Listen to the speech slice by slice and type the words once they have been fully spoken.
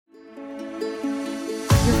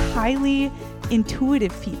highly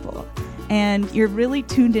intuitive people, and you're really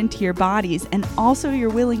tuned into your bodies, and also you're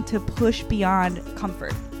willing to push beyond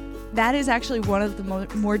comfort. That is actually one of the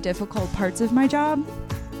more difficult parts of my job,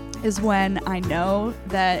 is when I know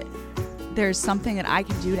that there's something that I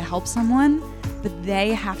can do to help someone, but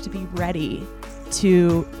they have to be ready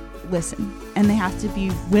to listen, and they have to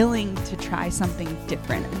be willing to try something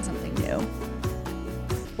different and something new.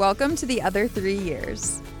 Welcome to The Other 3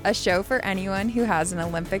 Years, a show for anyone who has an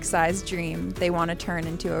Olympic-sized dream they want to turn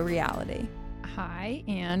into a reality. Hi,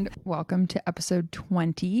 and welcome to episode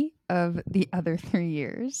 20 of The Other 3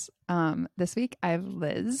 Years. This week, I have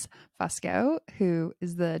Liz Fusco, who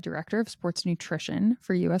is the Director of Sports Nutrition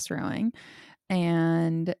for USRowing,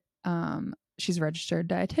 and she's a registered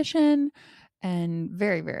dietitian and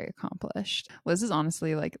very, very accomplished. Liz is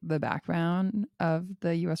honestly like the backbone of the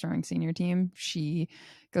USRowing senior team. She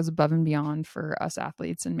goes above and beyond for us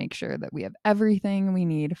athletes and makes sure that we have everything we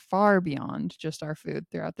need far beyond just our food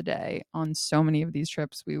throughout the day. On so many of these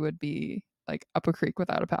trips, we would be like up a creek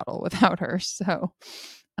without a paddle without her. So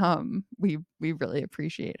we really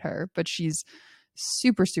appreciate her, but she's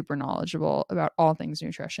super, super knowledgeable about all things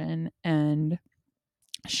nutrition, and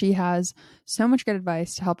she has so much good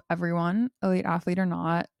advice to help everyone, elite athlete or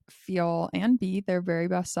not, feel and be their very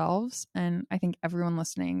best selves. And I think everyone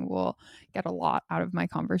listening will get a lot out of my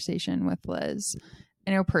conversation with Liz.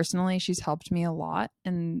 I know personally she's helped me a lot,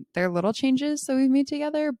 and there are little changes that we've made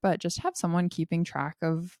together, but just have someone keeping track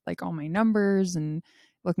of like all my numbers and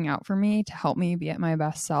looking out for me to help me be at my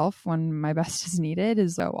best self when my best is needed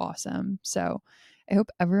is so awesome. So I hope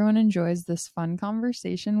everyone enjoys this fun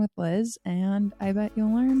conversation with Liz, and I bet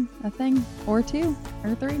you'll learn a thing or two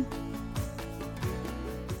or three.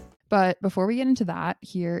 But before we get into that,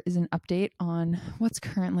 here is an update on what's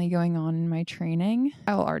currently going on in my training.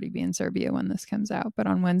 I will already be in Serbia when this comes out, but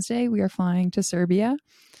on Wednesday we are flying to Serbia,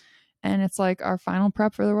 and it's like our final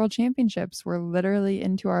prep for the World Championships. We're literally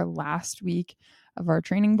into our last week of our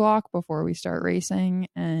training block before we start racing,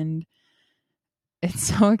 and it's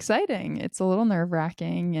so exciting. It's a little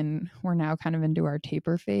nerve-wracking, and we're now kind of into our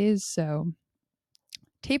taper phase. So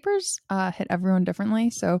tapers hit everyone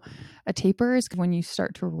differently. So a taper is when you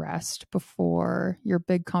start to rest before your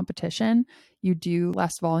big competition. You do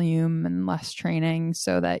less volume and less training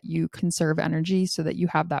so that you conserve energy so that you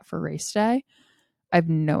have that for race day. I have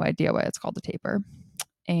no idea why it's called a taper.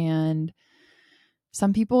 And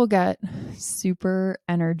some people get super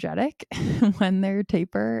energetic when their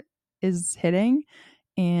taper is hitting,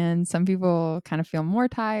 and some people kind of feel more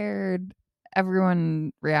tired.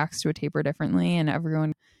 Everyone reacts to a taper differently, and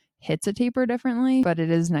everyone hits a taper differently, but it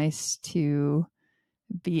is nice to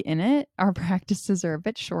be in it. Our practices are a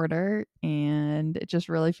bit shorter, and it just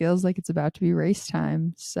really feels like it's about to be race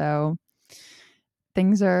time. So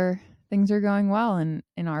things are going well in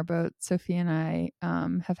our boat. Sophie and I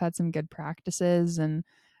have had some good practices, and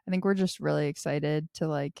I think we're just really excited to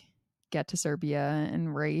like get to Serbia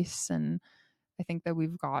and race. And I think that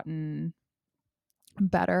we've gotten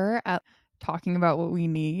better at talking about what we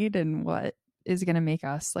need and what is going to make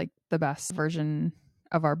us like the best version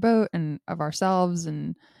of our boat and of ourselves.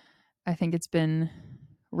 And I think it's been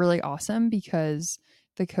really awesome because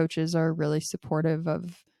the coaches are really supportive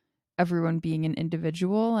of everyone being an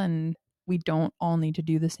individual, and we don't all need to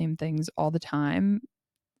do the same things all the time,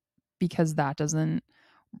 because that doesn't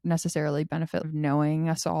necessarily benefit knowing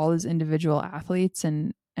us all as individual athletes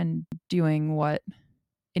and doing what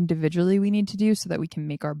individually we need to do so that we can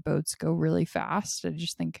make our boats go really fast. I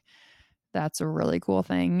just think that's a really cool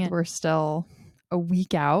thing. We're still a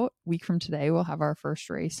week out. Week from today, we'll have our first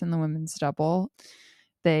race in the women's double.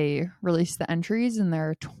 They released the entries, and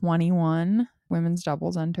there are 21 women's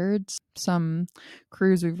doubles entered. Some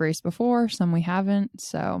crews we've raced before, some we haven't.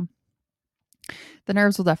 So the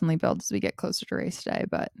nerves will definitely build as we get closer to race day,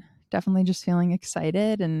 but definitely just feeling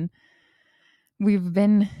excited. And we've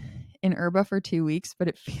been in Erba for 2 weeks, but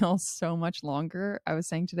it feels so much longer. I was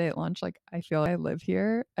saying today at lunch, like, I feel like I live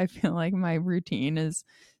here. I feel like my routine is,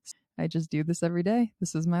 I just do this every day.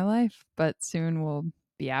 This is my life. But soon we'll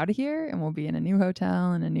be out of here and we'll be in a new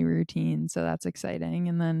hotel and a new routine. So that's exciting.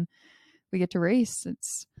 And then we get to race.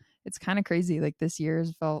 It's kind of crazy. Like, this year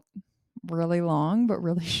has felt really long, but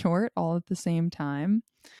really short all at the same time.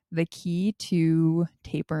 The key to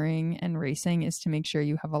tapering and racing is to make sure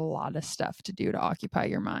you have a lot of stuff to do to occupy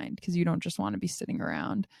your mind, because you don't just want to be sitting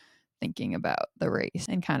around thinking about the race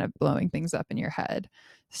and kind of blowing things up in your head.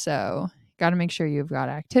 So got to make sure you've got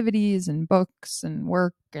activities and books and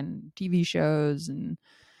work and TV shows and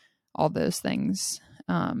all those things,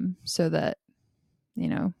 so that, you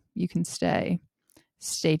know, you can stay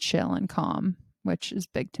chill and calm which is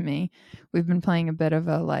big to me. We've been playing a bit of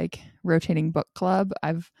a like rotating book club.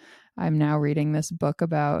 I'm now reading this book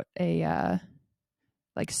about a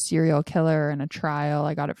like serial killer and a trial.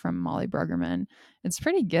 I got it from Molly Bruggerman. It's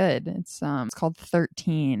pretty good. It's called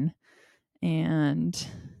 13, and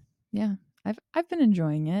yeah, I've been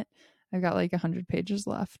enjoying it. I've got like 100 pages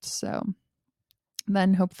left, so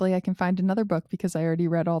then hopefully I can find another book because I already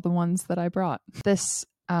read all the ones that I brought. This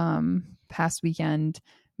past weekend,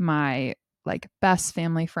 my like best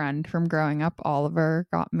family friend from growing up, Oliver,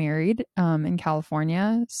 got married in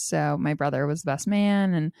California. So my brother was the best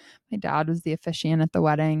man and my dad was the officiant at the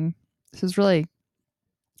wedding. This was really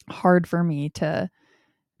hard for me to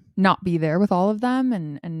not be there with all of them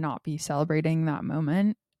and not be celebrating that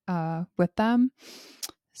moment with them.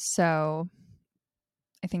 So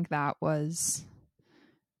I think that's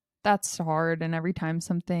hard. And every time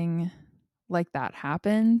something like that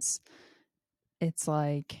happens, it's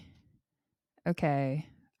like, okay,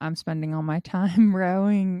 I'm spending all my time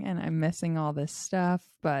rowing and I'm missing all this stuff,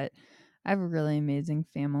 but I have a really amazing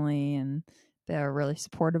family and they're really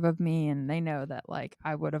supportive of me and they know that like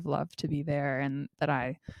I would have loved to be there and that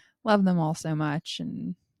I love them all so much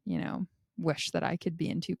and, wish that I could be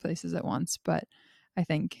in two places at once. But I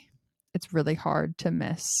think it's really hard to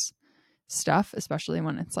miss stuff, especially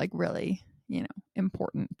when it's like really,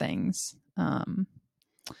 important things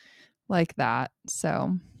like that.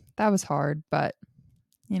 So that was hard, but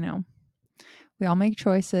we all make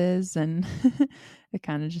choices and it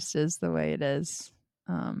kind of just is the way it is.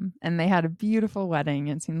 And they had a beautiful wedding.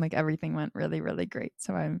 It seemed like everything went really, really great.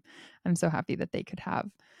 So I'm so happy that they could have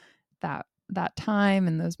that time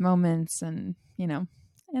and those moments and,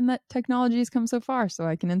 and that technology has come so far so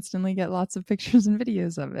I can instantly get lots of pictures and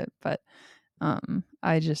videos of it. But I'm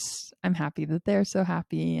happy that they're so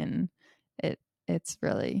happy and it was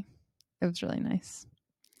really nice.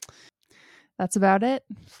 That's about it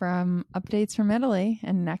from updates from Italy.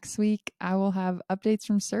 And next week I will have updates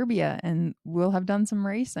from Serbia and we'll have done some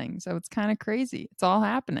racing. So it's kind of crazy. It's all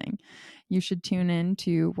happening. You should tune in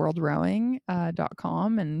to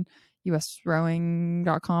worldrowing.com and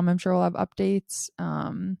USRowing.com. I'm sure we'll have updates.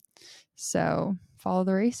 So follow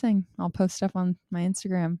the racing. I'll post stuff on my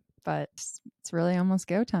Instagram, but it's really almost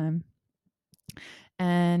go time.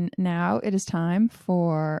 And now it is time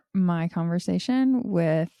for my conversation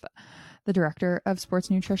with the director of sports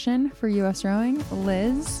nutrition for US Rowing,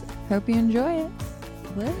 Liz. Hope you enjoy it.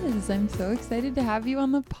 Liz, I'm so excited to have you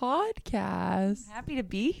on the podcast. Happy to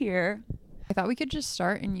be here. I thought we could just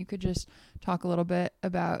start and you could just talk a little bit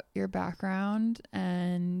about your background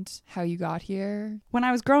and how you got here. When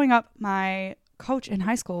I was growing up, my coach in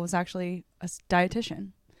high school was actually a dietitian.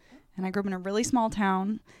 And I grew up in a really small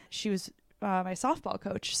town. She was my softball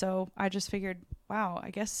coach. So I just figured, wow, I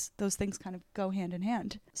guess those things kind of go hand in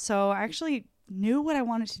hand. So I actually knew what I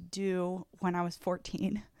wanted to do when I was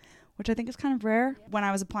 14, which I think is kind of rare. When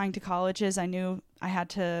I was applying to colleges, I knew I had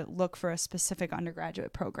to look for a specific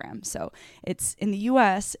undergraduate program. So it's in the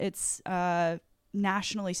US, it's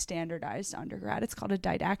nationally standardized undergrad. It's called a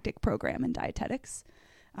didactic program in dietetics.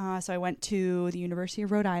 So I went to the University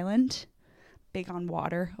of Rhode Island. Big on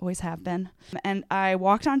water, always have been. And I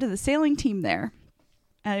walked onto the sailing team there.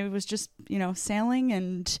 I was just, sailing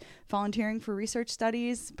and volunteering for research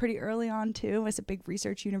studies pretty early on too. It's a big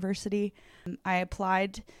research university. I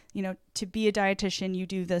applied, to be a dietitian, you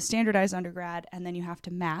do the standardized undergrad and then you have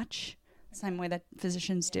to match, the same way that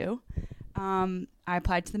physicians do. I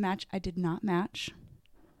applied to the match. I did not match.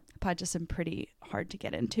 Applied to some pretty hard to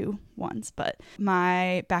get into ones, but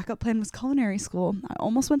my backup plan was culinary school. I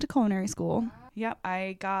almost went to culinary school. Yep,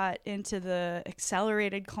 I got into the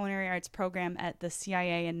accelerated culinary arts program at the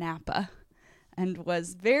CIA in Napa and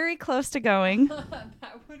was very close to going.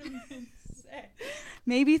 That would have been sick.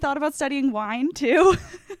 Maybe thought about studying wine too.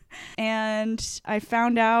 And I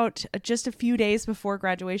found out just a few days before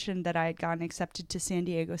graduation that I had gotten accepted to San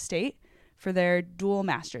Diego State for their dual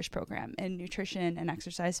master's program in nutrition and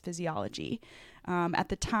exercise physiology. At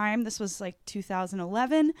the time, this was like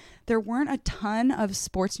 2011, there weren't a ton of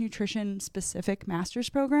sports nutrition specific master's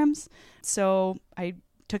programs. So I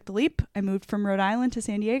took the leap. I moved from Rhode Island to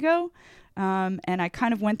San Diego, and I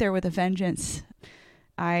kind of went there with a vengeance.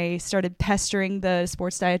 I started pestering the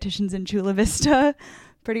sports dietitians in Chula Vista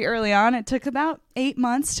pretty early on. It took about 8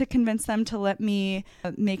 months to convince them to let me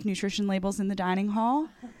make nutrition labels in the dining hall.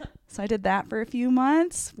 So I did that for a few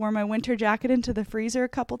months, wore my winter jacket into the freezer a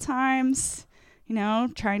couple times,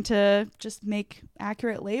 trying to just make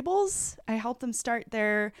accurate labels. I helped them start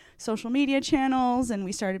their social media channels and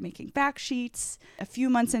we started making fact sheets. A few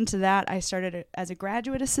months into that, I started as a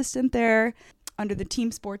graduate assistant there under the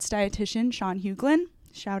team sports dietitian, Sean Huglin.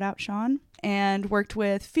 Shout out, Sean. and worked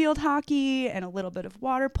with field hockey and a little bit of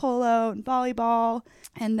water polo and volleyball.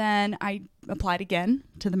 And then I applied again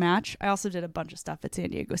to the match. I also did a bunch of stuff at San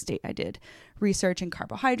Diego State. I did research in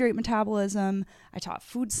carbohydrate metabolism. I taught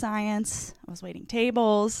food science. I was waiting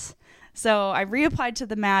tables. So I reapplied to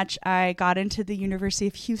the match. I got into the University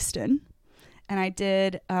of Houston. And I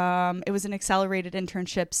did, it was an accelerated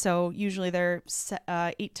internship, so usually they're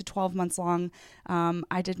 8 to 12 months long.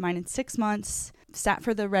 I did mine in 6 months, sat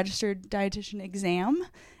for the registered dietitian exam,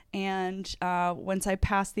 and once I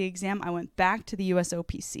passed the exam, I went back to the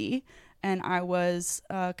USOPC, and I was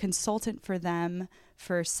a consultant for them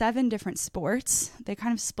for 7 different sports. They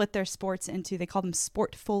kind of split their sports into, they call them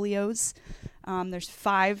sportfolios. There's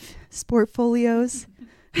 5 sportfolios.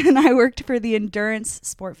 And I worked for the endurance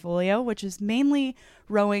sportfolio, which is mainly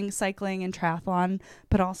rowing, cycling, and triathlon,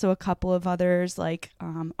 but also a couple of others like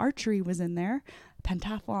archery was in there,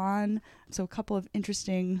 pentathlon, so a couple of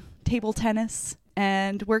interesting table tennis,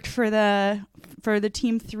 and worked for the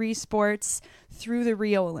team 3 sports through the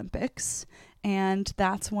Rio Olympics. And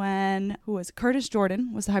that's when Curtis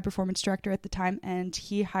Jordan was the high performance director at the time, and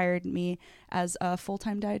he hired me as a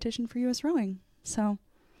full-time dietitian for USRowing. So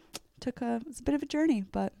it's a bit of a journey,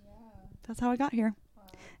 but that's how I got here. Wow.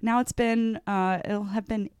 Now it's been it'll have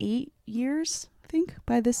been 8 years, I think,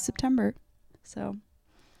 by this September. So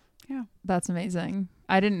yeah, that's amazing.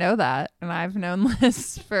 I didn't know that, and I've known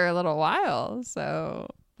Liz for a little while, so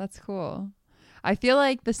that's cool. I feel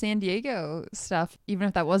like the San Diego stuff, even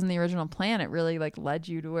if that wasn't the original plan, it really like led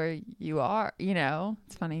you to where you are, you know.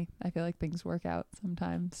 It's funny, I feel like things work out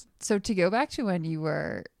sometimes. So to go back to when you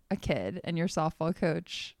were a kid and your softball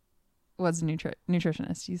coach was a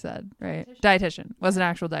nutritionist, you said, right? Dietitian. Was an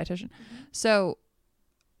actual dietitian. Mm-hmm. So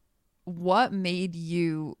what made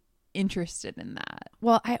you interested in that?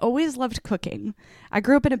 Well, I always loved cooking. I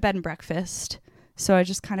grew up in a bed and breakfast, so I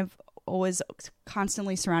just kind of always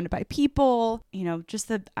constantly surrounded by people, you know, just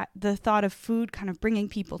the thought of food kind of bringing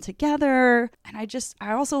people together. And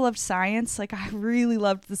I also loved science. Like, I really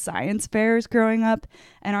loved the science fairs growing up,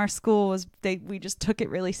 and our school we just took it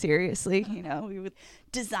really seriously. You know, we would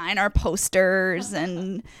design our posters,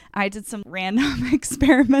 and I did some random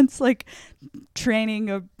experiments like training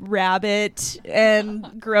a rabbit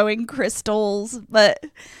and growing crystals. But I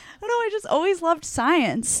don't know, I just always loved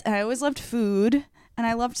science, and I always loved food. And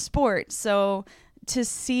I loved sport. So to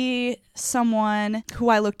see someone who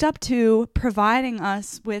I looked up to providing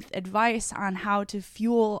us with advice on how to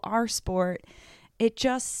fuel our sport, it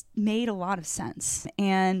just made a lot of sense.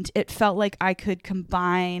 And it felt like I could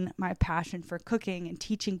combine my passion for cooking and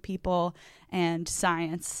teaching people and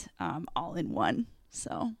science all in one.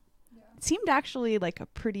 So it seemed actually like I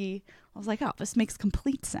was like, oh, this makes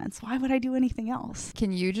complete sense. Why would I do anything else?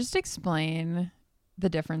 Can you just explain the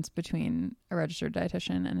difference between a registered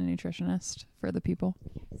dietitian and a nutritionist for the people?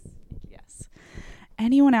 Yes.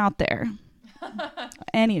 Anyone out there,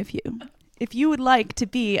 any of you, if you would like to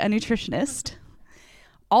be a nutritionist,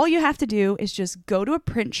 all you have to do is just go to a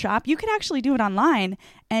print shop. You can actually do it online,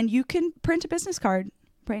 and you can print a business card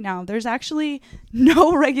right now. There's actually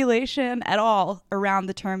no regulation at all around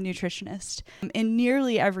the term nutritionist. In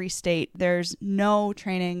nearly every state, there's no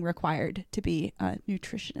training required to be a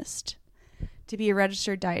nutritionist. To be a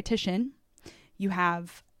registered dietitian, you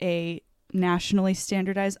have a nationally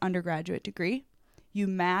standardized undergraduate degree. You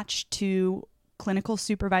match to clinical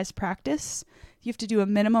supervised practice. You have to do a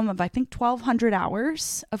minimum of, I think, 1,200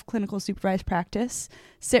 hours of clinical supervised practice,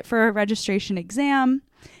 sit for a registration exam,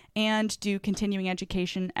 and do continuing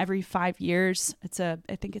education every 5 years.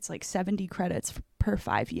 I think it's like 70 credits per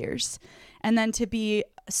 5 years. And then to be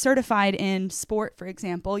certified in sport, for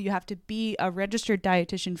example, you have to be a registered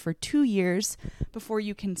dietitian for 2 years before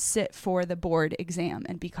you can sit for the board exam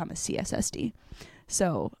and become a CSSD.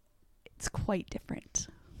 So it's quite different.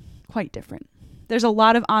 There's a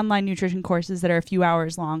lot of online nutrition courses that are a few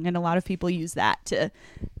hours long, and a lot of people use that to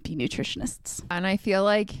be nutritionists. And I feel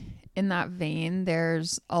like in that vein,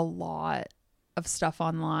 there's a lot of stuff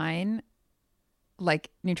online.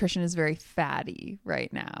 Like, nutrition is very fatty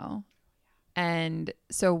right now. And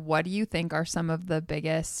so what do you think are some of the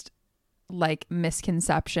biggest like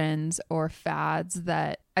misconceptions or fads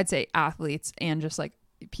that I'd say athletes and just like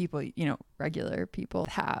people, you know, regular people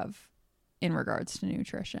have in regards to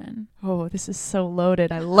nutrition? Oh, this is so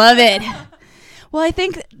loaded. I love it. Well, I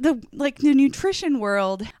think the nutrition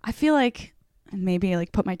world, I feel like, and maybe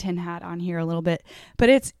like put my tin hat on here a little bit, but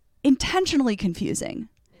it's intentionally confusing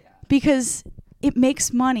because it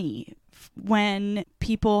makes money when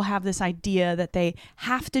people have this idea that they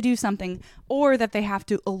have to do something or that they have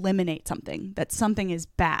to eliminate something, that something is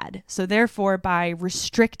bad. So therefore, by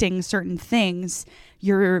restricting certain things,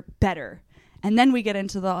 you're better. And then we get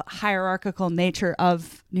into the hierarchical nature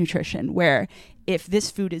of nutrition, where if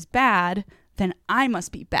this food is bad, then I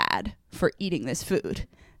must be bad for eating this food.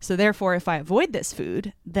 So therefore, if I avoid this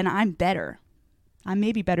food, then I'm better. I'm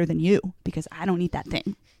maybe better than you because I don't eat that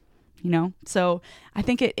thing, So I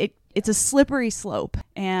think it's a slippery slope.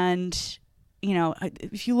 And,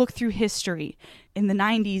 if you look through history, in the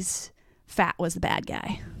 90s, fat was the bad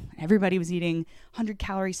guy. Everybody was eating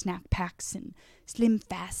 100-calorie snack packs and slim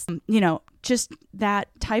fast. Just that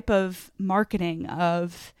type of marketing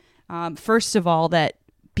of, first of all, that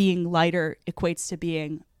being lighter equates to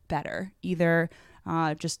being better, either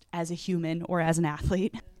just as a human or as an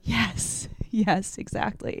athlete. Yes,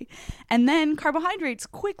 exactly. And then carbohydrates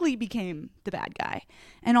quickly became the bad guy.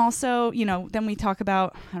 And also, then we talk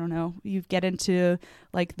about, you get into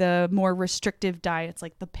like the more restrictive diets,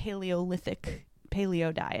 like the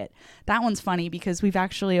paleo diet. That one's funny because we've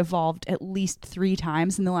actually evolved at least 3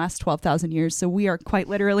 times in the last 12,000 years. So we are quite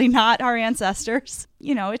literally not our ancestors.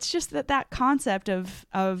 It's just that concept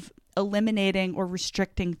of eliminating or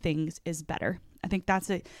restricting things is better. I think that's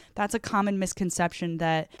a common misconception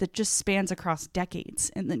that just spans across decades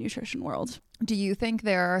in the nutrition world. Do you think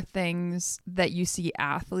there are things that you see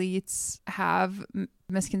athletes have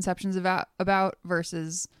misconceptions about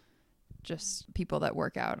versus just people that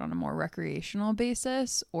work out on a more recreational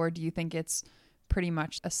basis? Or do you think it's pretty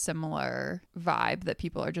much a similar vibe that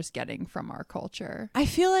people are just getting from our culture? I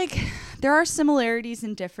feel like there are similarities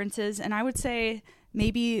and differences, and I would say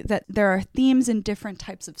maybe that there are themes in different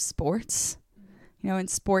types of sports. In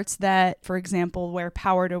sports that, for example, where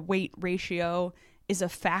power to weight ratio is a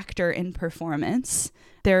factor in performance,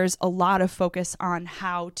 there's a lot of focus on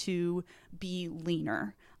how to be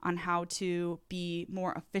leaner, on how to be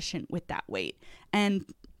more efficient with that weight. And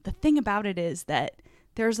the thing about it is that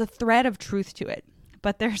there's a thread of truth to it,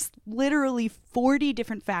 but there's literally 40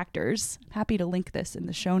 different factors. I'm happy to link this in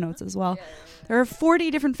the show notes as well. There are 40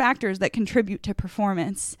 different factors that contribute to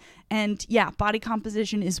performance. And body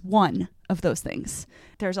composition is one of those things.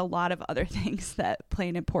 There's a lot of other things that play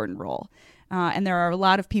an important role. And there are a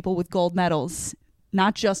lot of people with gold medals,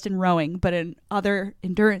 not just in rowing, but in other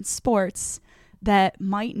endurance sports that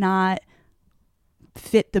might not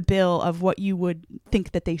fit the bill of what you would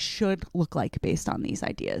think that they should look like based on these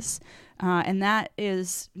ideas. And that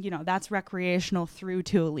is, that's recreational through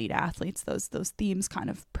to elite athletes. Those themes kind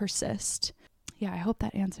of persist. Yeah, I hope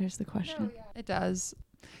that answers the question. It does.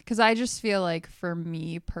 Because I just feel like for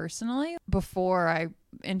me personally, before I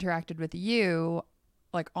interacted with you,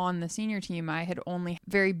 like on the senior team, I had only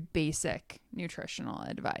very basic nutritional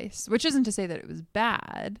advice, which isn't to say that it was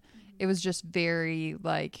bad. It was just very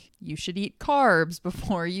like, you should eat carbs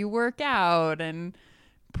before you work out and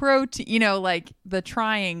protein, like the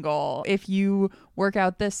triangle. If you work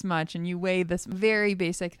out this much and you weigh this, very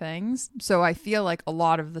basic things. So I feel like a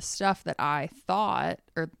lot of the stuff that I thought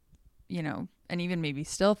or, and even maybe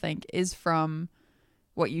still think is from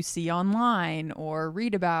what you see online or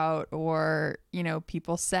read about or,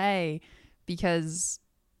 people say, because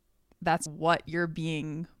that's what you're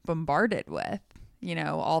being bombarded with,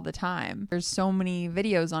 all the time. There's so many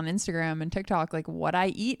videos on Instagram and TikTok, like what I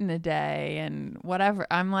eat in a day and whatever.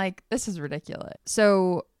 I'm like, this is ridiculous.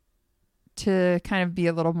 So to kind of be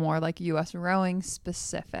a little more like USRowing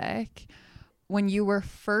specific, when you were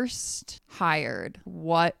first hired,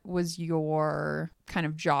 what was your kind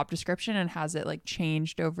of job description and has it like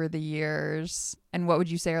changed over the years? And what would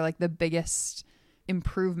you say are like the biggest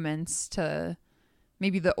improvements to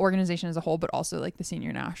maybe the organization as a whole, but also like the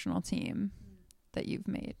senior national team that you've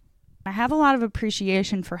made? I have a lot of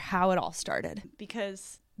appreciation for how it all started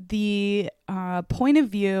because the point of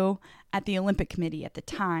view at the Olympic Committee at the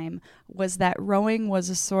time was that rowing was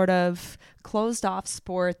a sort of closed off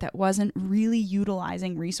sport that wasn't really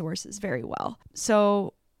utilizing resources very well.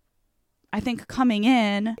 So I think coming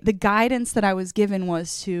in, the guidance that I was given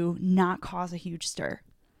was to not cause a huge stir,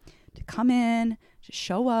 to come in, to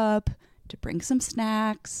show up, to bring some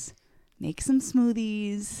snacks, make some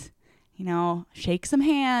smoothies, shake some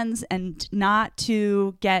hands, and not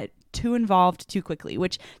to get too involved too quickly,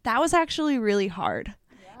 which that was actually really hard.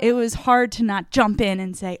 It was hard to not jump in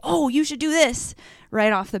and say, oh, you should do this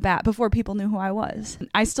right off the bat before people knew who I was.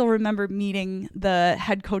 I still remember meeting the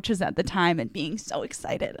head coaches at the time and being so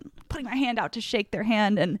excited and putting my hand out to shake their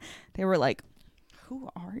hand. And they were like, who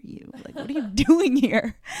are you? Like, what are you doing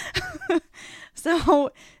here?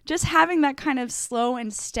 So just having that kind of slow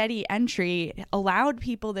and steady entry allowed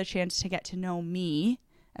people the chance to get to know me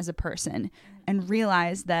as a person and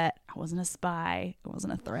realize that I wasn't a spy. It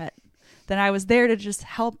wasn't a threat. That I was there to just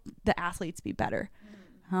help the athletes be better.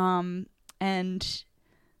 And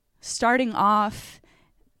starting off,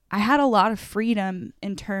 I had a lot of freedom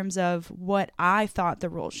in terms of what I thought the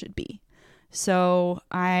role should be. So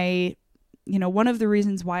one of the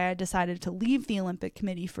reasons why I decided to leave the Olympic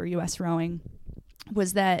Committee for US Rowing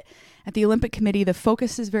was that at the Olympic Committee, the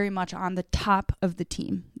focus is very much on the top of the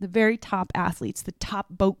team, the very top athletes, the top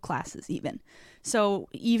boat classes even. So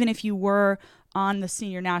even if you were on the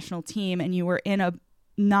senior national team and you were in a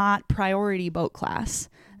not priority boat class,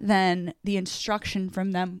 then the instruction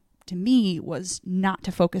from them to me was not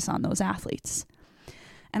to focus on those athletes.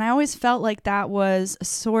 And I always felt like that was a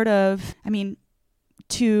sort of,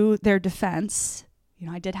 to their defense,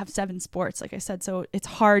 I did have 7 sports, like I said, so it's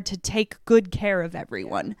hard to take good care of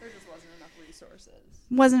everyone. Yeah, there just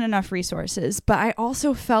wasn't enough resources. But I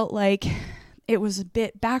also felt like it was a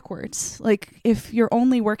bit backwards. Like, if you're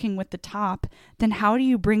only working with the top, then how do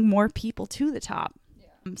you bring more people to the top?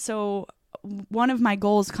 Yeah. So one of my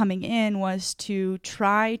goals coming in was to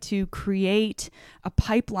try to create a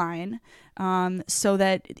pipeline so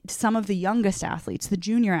that some of the youngest athletes, the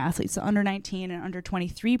junior athletes, the under 19 and under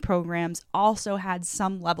 23 programs also had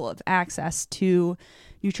some level of access to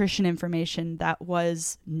nutrition information that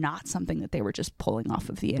was not something that they were just pulling off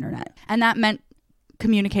of the internet. And that meant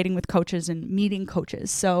communicating with coaches and meeting coaches.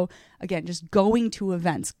 So again, just going to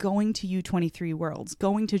events, going to U23 Worlds,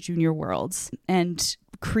 going to Junior Worlds, and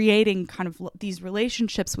creating kind of these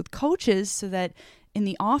relationships with coaches so that in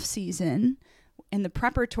the off season, in the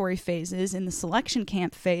preparatory phases, in the selection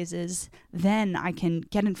camp phases, then I can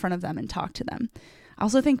get in front of them and talk to them. I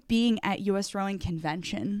also think being at US Rowing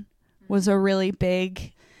Convention was a really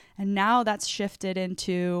big, and now that's shifted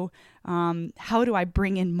into how do I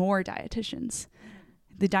bring in more dietitians?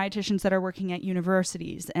 The dietitians that are working at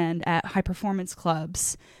universities and at high performance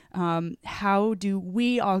clubs, how do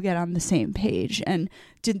we all get on the same page? And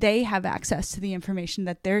do they have access to the information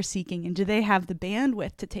that they're seeking? And do they have the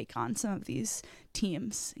bandwidth to take on some of these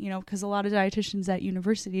teams? Because a lot of dietitians at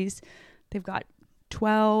universities, they've got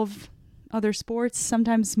 12 other sports,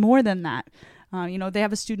 sometimes more than that. They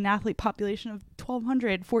have a student athlete population of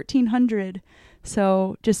 1,200, 1,400.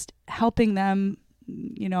 So just helping them,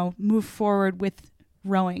 move forward with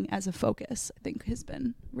rowing as a focus, I think has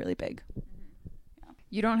been really big. Yeah.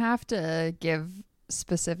 You don't have to give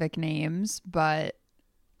specific names, but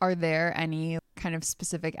are there any kind of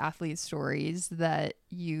specific athlete stories that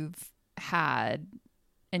you've had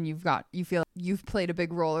and you feel you've played a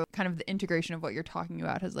big role, or kind of the integration of what you're talking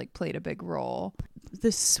about has played a big role?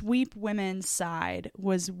 The sweep women's side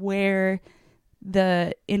was where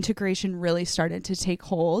the integration really started to take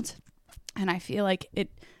hold. And I feel like it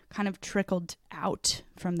kind of trickled out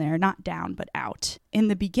from there, not down, but out. In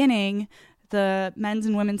the beginning, the men's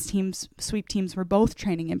and women's teams, sweep teams, were both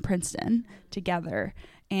training in Princeton together.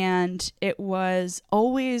 And it was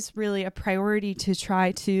always really a priority to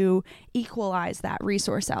try to equalize that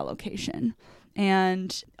resource allocation.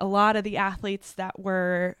 And a lot of the athletes that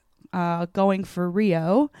were going for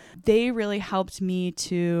Rio, they really helped me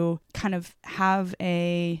to kind of have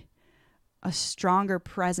a stronger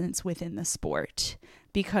presence within the sport,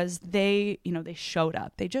 because they showed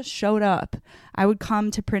up. They just showed up. I would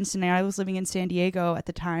come to Princeton, and I was living in San Diego at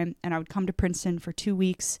the time, and I would come to Princeton for 2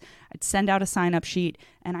 weeks. I'd send out a sign-up sheet,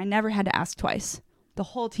 and I never had to ask twice. The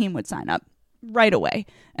whole team would sign up right away,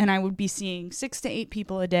 and I would be seeing 6 to 8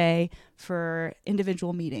 people a day for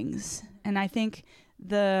individual meetings. And I think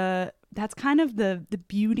that's kind of the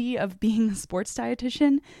beauty of being a sports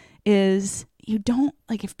dietitian is you don't,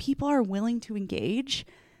 if people are willing to engage,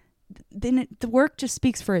 then the work just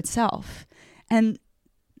speaks for itself. And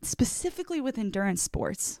specifically with endurance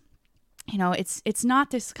sports, it's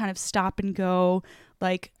not this kind of stop and go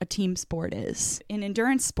like a team sport is. In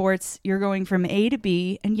endurance sports, you're going from A to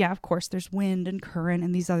B, and yeah, of course, there's wind and current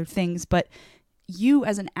and these other things, but you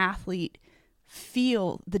as an athlete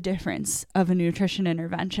feel the difference of a nutrition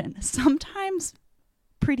intervention, sometimes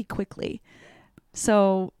pretty quickly.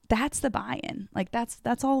 So that's the buy-in.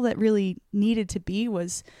 That's all that really needed to be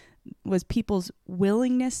was people's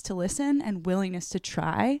willingness to listen and willingness to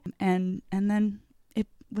try. And then it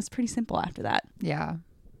was pretty simple after that. Yeah,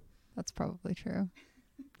 that's probably true.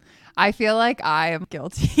 I feel like I am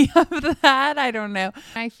guilty of that. I don't know.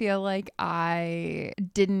 I feel like I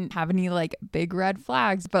didn't have any big red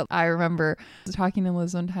flags, but I remember talking to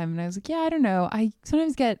Liz one time and I was like, yeah, I don't know. I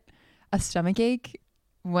sometimes get a stomach ache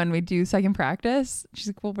when we do second practice. She's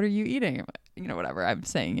like, well, what are you eating? Whatever, I'm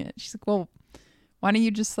saying it. She's like, well, why don't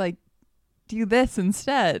you just do this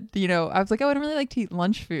instead? I was like, oh, I don't really like to eat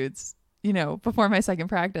lunch foods, before my second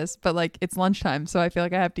practice, but it's lunchtime. So I feel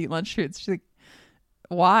like I have to eat lunch foods. She's like,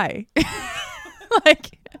 why?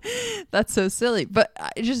 That's so silly. But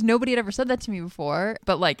just nobody had ever said that to me before.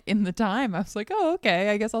 But like in the time, I was like, oh, okay,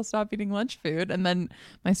 I guess I'll stop eating lunch food. And then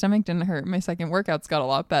my stomach didn't hurt. My second workouts got a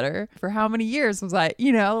lot better. For how many years was I,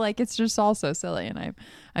 like it's just all so silly. And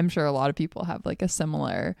I'm sure a lot of people have like a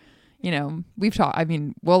similar,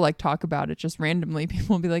 we'll like talk about it just randomly.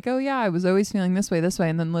 People will be like, oh yeah, I was always feeling this way.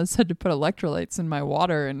 And then Liz said to put electrolytes in my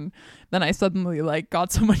water. And then I suddenly like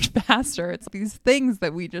got so much faster. It's these things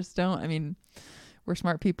that we just don't, we're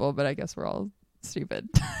smart people, but I guess we're all stupid.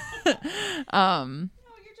 I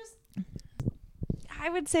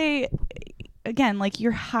would say, again, like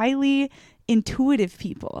you're highly intuitive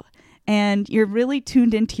people and you're really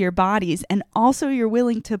tuned into your bodies, and also you're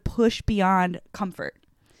willing to push beyond comfort.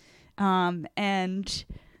 And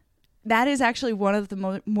that is actually one of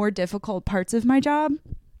the more difficult parts of my job,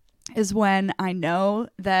 is when I know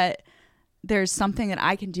that there's something that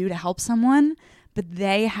I can do to help someone, but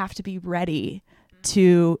they have to be ready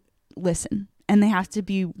to listen, and they have to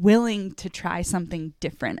be willing to try something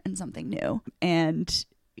different and something new. And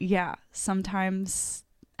yeah, sometimes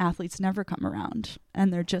athletes never come around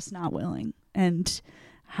and they're just not willing. And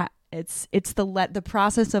it's the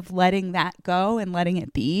process of letting that go and letting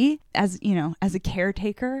it be, as a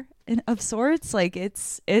caretaker of sorts. Like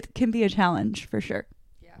it can be a challenge for sure.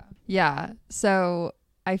 Yeah. So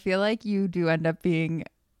I feel like you do end up being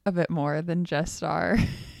a bit more than just our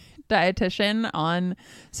dietitian.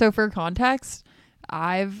 So for context,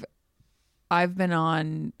 I've been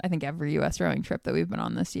on, I think, every USRowing trip that we've been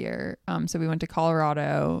on this year. So we went to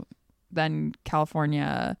Colorado, then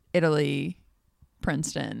California, Italy,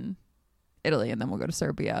 Princeton, Italy, and then we'll go to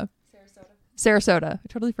Serbia. Sarasota. I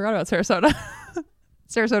totally forgot about Sarasota.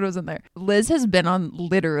 Sarasota was in there. Liz has been on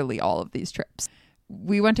literally all of these trips.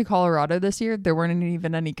 We went to Colorado this year. There weren't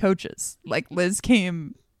even any coaches. Like Liz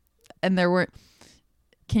came and there weren't.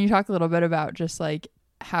 Can you talk a little bit about just like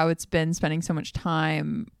how it's been spending so much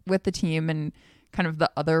time with the team and kind of the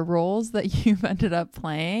other roles that you've ended up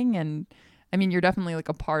playing? And you're definitely like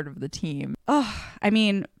a part of the team.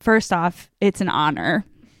 First off, it's an honor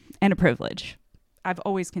and a privilege. I've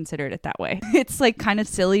always considered it that way. It's like kind of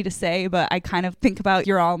silly to say, but I kind of think about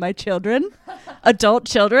you're all my children, adult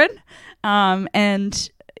children. And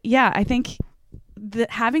yeah, I think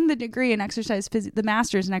having the degree in the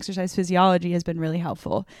master's in exercise physiology has been really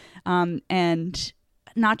helpful. And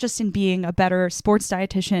not just in being a better sports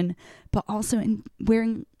dietitian, but also in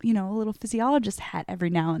wearing, a little physiologist hat every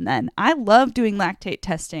now and then. I love doing lactate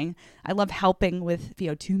testing. I love helping with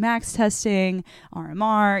VO2 max testing,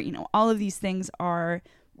 RMR. All of these things are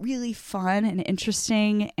really fun and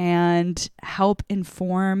interesting and help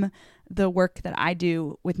inform the work that I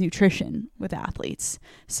do with nutrition with athletes.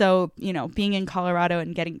 So, being in Colorado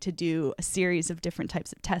and getting to do a series of different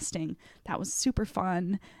types of testing, that was super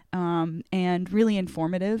fun and really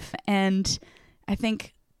informative. And I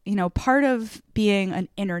think, part of being an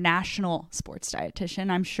international sports dietitian,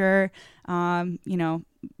 I'm sure,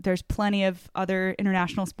 there's plenty of other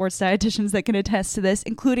international sports dietitians that can attest to this,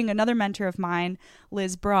 including another mentor of mine,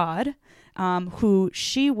 Liz Broad, who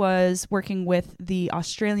she was working with the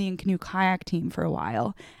Australian canoe kayak team for a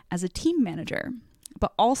while as a team manager,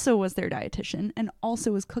 but also was their dietitian and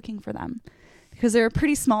also was cooking for them because they're a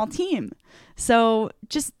pretty small team. So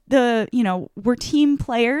just we're team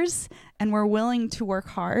players and we're willing to work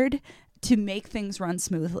hard to make things run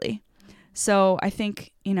smoothly. So I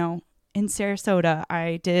think, in Sarasota,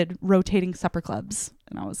 I did rotating supper clubs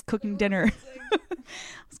and I was cooking dinner. I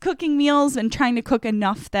was cooking meals and trying to cook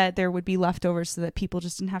enough that there would be leftovers so that people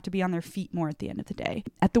just didn't have to be on their feet more at the end of the day.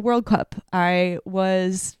 At the World Cup, I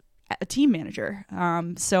was a team manager.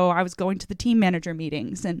 So I was going to the team manager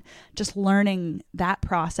meetings and just learning that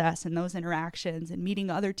process and those interactions and meeting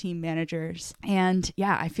other team managers. And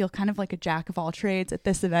yeah, I feel kind of like a jack of all trades at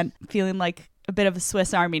this event, feeling like a bit of a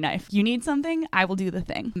Swiss Army knife. You need something, I will do the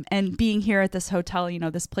thing. And being here at this hotel,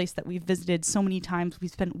 this place that we've visited so many times, we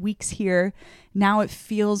spent weeks here. Now it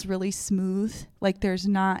feels really smooth. Like there's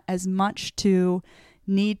not as much to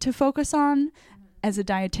need to focus on as a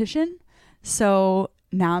dietitian. So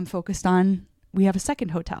now I'm focused on, we have a second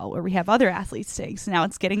hotel where we have other athletes staying. So now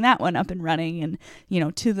it's getting that one up and running and,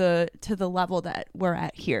 to the level that we're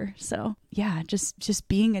at here. So yeah, just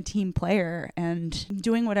being a team player and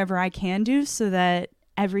doing whatever I can do so that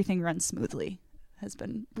everything runs smoothly has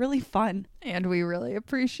been really fun. And we really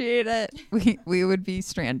appreciate it. We would be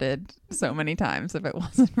stranded so many times if it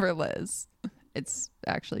wasn't for Liz. It's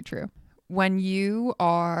actually true. When you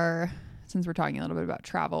are, since we're talking a little bit about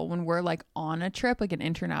travel, when we're like on a trip, like an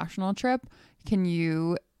international trip, can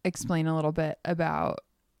you explain a little bit about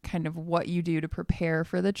kind of what you do to prepare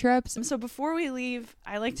for the trips. So before we leave,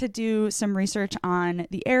 I like to do some research on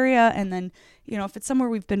the area. And then, if it's somewhere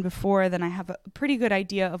we've been before, then I have a pretty good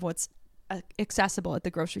idea of what's accessible at the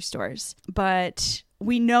grocery stores. But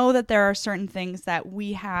we know that there are certain things that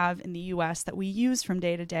we have in the US that we use from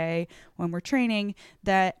day to day when we're training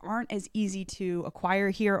that aren't as easy to acquire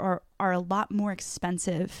here or are a lot more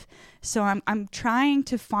expensive. So I'm trying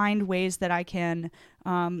to find ways that I can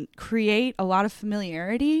create a lot of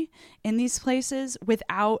familiarity in these places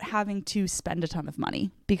without having to spend a ton of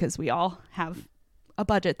money, because we all have a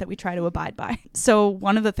budget that we try to abide by. So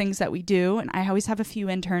one of the things that we do, and I always have a few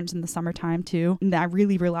interns in the summertime too, and I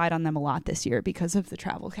really relied on them a lot this year because of the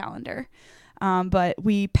travel calendar. But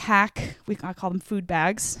we pack, I call them food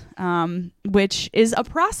bags, which is a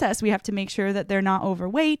process. We have to make sure that they're not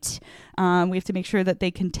overweight. We have to make sure that they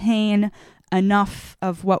contain enough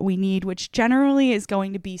of what we need, which generally is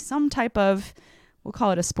going to be some type of, we'll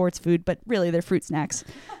call it a sports food, but really they're fruit snacks.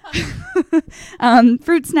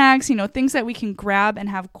 Fruit snacks, things that we can grab and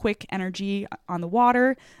have quick energy on the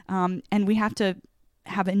water. And we have to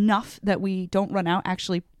have enough that we don't run out.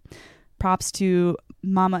 Actually, props to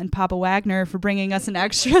Mama and Papa Wagner for bringing us an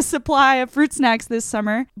extra supply of fruit snacks this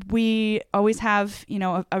summer. We always have,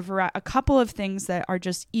 a couple of things that are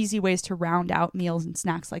just easy ways to round out meals and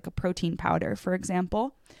snacks, like a protein powder, for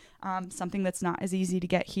example. Something that's not as easy to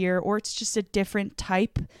get here, or it's just a different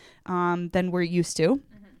type than we're used to.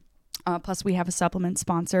 Plus, we have a supplement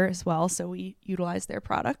sponsor as well, so we utilize their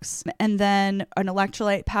products. And then an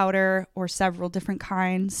electrolyte powder or several different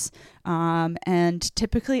kinds, and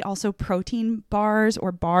typically also protein bars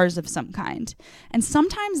or bars of some kind. And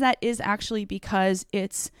sometimes that is actually because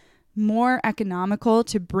it's more economical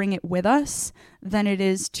to bring it with us than it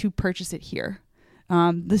is to purchase it here.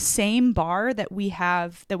 The same bar that we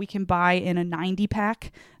have that we can buy in a 90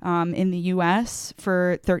 pack in the US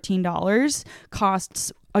for $13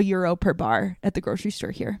 costs €1 per bar at the grocery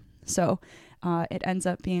store here. So it ends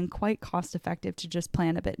up being quite cost effective to just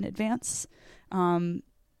plan a bit in advance.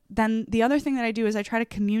 Then the other thing that I do is I try to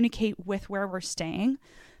communicate with where we're staying.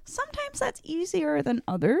 Sometimes that's easier than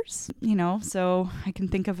others, so I can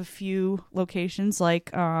think of a few locations like,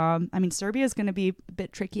 Serbia is going to be a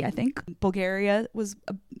bit tricky, I think. Bulgaria was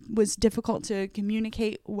difficult to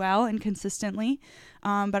communicate well and consistently,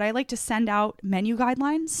 but I like to send out menu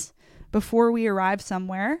guidelines before we arrive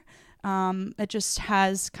somewhere. That just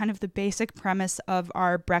has kind of the basic premise of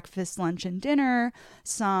our breakfast, lunch, and dinner,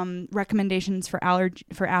 some recommendations for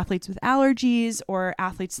athletes with allergies or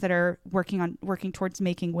athletes that are working towards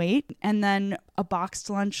making weight, and then a boxed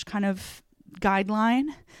lunch kind of guideline.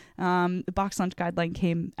 The boxed lunch guideline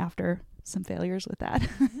came after some failures with that.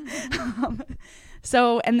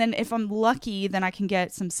 And then if I'm lucky, then I can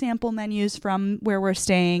get some sample menus from where we're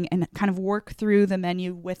staying and kind of work through the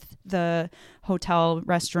menu with the hotel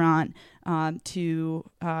restaurant to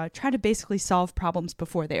try to basically solve problems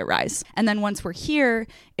before they arise. And then once we're here,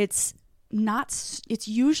 it's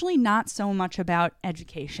usually not so much about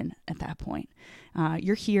education at that point.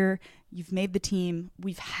 You're here, you've made the team,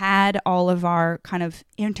 we've had all of our kind of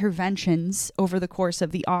interventions over the course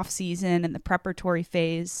of the off season and the preparatory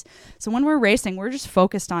phase. So when we're racing, we're just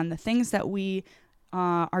focused on the things that we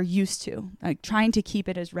are used to, like trying to keep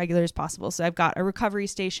it as regular as possible. So I've got a recovery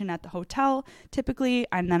station at the hotel typically,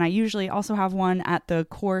 and then I usually also have one at the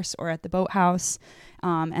course or at the boathouse.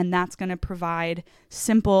 And that's going to provide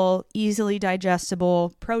simple, easily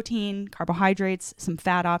digestible protein, carbohydrates, some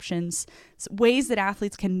fat options, ways that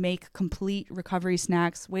athletes can make complete recovery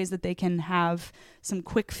snacks, ways that they can have some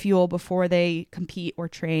quick fuel before they compete or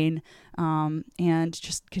train, and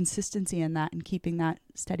just consistency in that and keeping that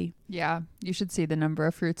steady. Yeah, you should see the number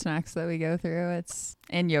of fruit snacks that we go through.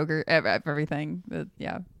 And yogurt, everything.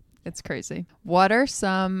 It's crazy. What are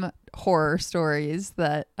some horror stories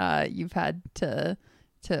that you've had to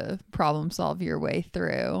problem solve your way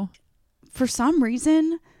through? For some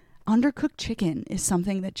reason, undercooked chicken is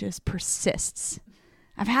something that just persists.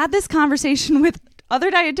 I've had this conversation with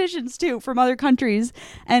other dietitians too from other countries,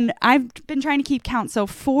 and I've been trying to keep count. So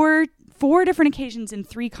four different occasions in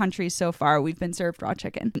 3 countries so far we've been served raw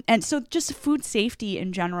chicken. And so just food safety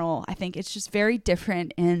in general, I think it's just very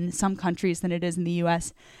different in some countries than it is in the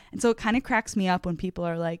US. And so it kind of cracks me up when people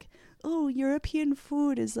are like, oh, European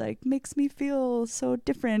food is like, makes me feel so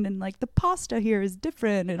different. And like the pasta here is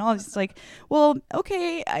different and all this. It's like, well,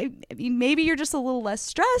 okay. I mean, maybe you're just a little less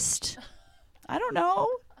stressed. I don't know.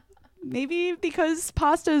 Maybe because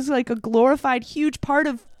pasta is like a glorified huge part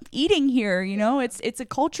of eating here, it's a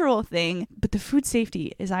cultural thing. But the food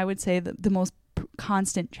safety is, I would say, the most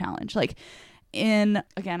constant challenge. Like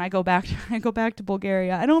again, I go back to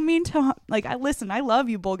Bulgaria. I don't mean to, like, I love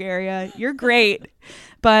you, Bulgaria. You're great.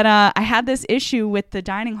 But I had this issue with the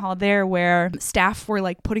dining hall there where staff were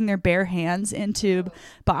like putting their bare hands into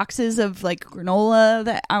boxes of like granola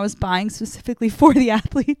that I was buying specifically for the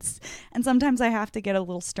athletes. And sometimes I have to get a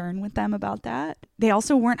little stern with them about that. They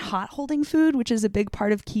also weren't hot holding food, which is a big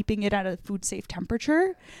part of keeping it at a food safe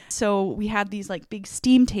temperature. So we had these like big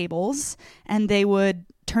steam tables, and they would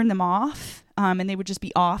turn them off. And they would just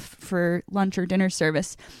be off for lunch or dinner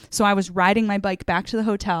service. So I was riding my bike back to the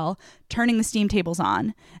hotel, turning the steam tables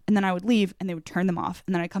on, and then I would leave and they would turn them off.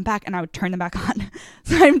 And then I'd come back and I would turn them back on.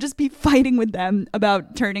 So I would just be fighting with them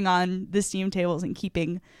about turning on the steam tables and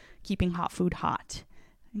keeping hot food hot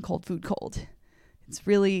and cold food cold. It's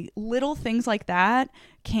really little things like that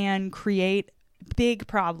can create big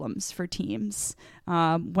problems for teams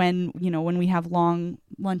when we have long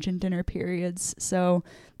lunch and dinner periods. So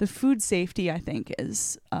the food safety, I think,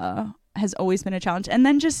 has always been a challenge. And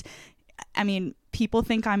then people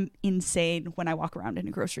think I'm insane when I walk around in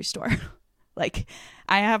a grocery store. Like,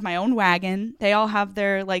 I have my own wagon. They all have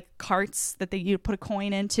their like carts that you put a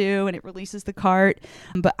coin into and it releases the cart.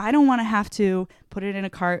 But I don't want to have to put it in a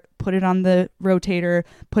cart, put it on the rotator,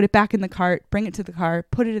 put it back in the cart, bring it to the car,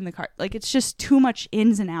 put it in the cart. Like, it's just too much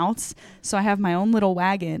ins and outs. So I have my own little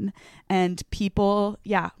wagon, and people,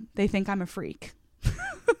 they think I'm a freak.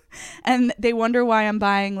 And they wonder why I'm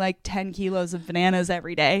buying like 10 kilos of bananas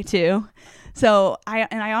every day too. So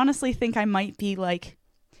I honestly think I might be like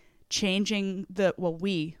changing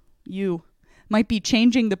you might be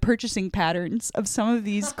changing the purchasing patterns of some of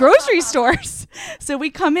these grocery stores. So we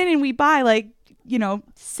come in and we buy like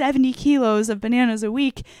 70 kilos of bananas a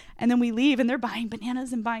week, and then we leave and they're buying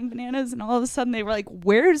bananas, and all of a sudden they were like,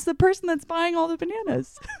 where's the person that's buying all the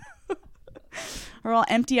bananas? Or I'll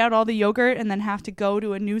empty out all the yogurt and then have to go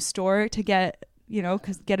to a new store to get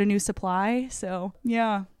a new supply. So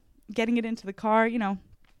getting it into the car,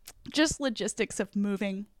 just logistics of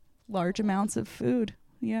moving large amounts of food.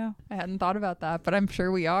 I hadn't thought about that, but I'm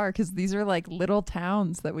sure we are, because these are like little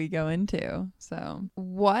towns that we go into. So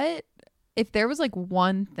what if there was like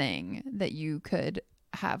one thing that you could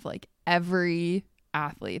have like every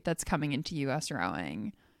athlete that's coming into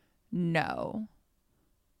USRowing know?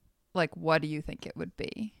 Like, what do you think it would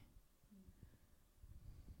be?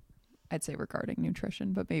 I'd say regarding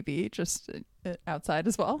nutrition, but maybe just outside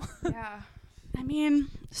as well. Yeah.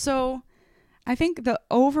 So I think the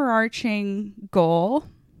overarching goal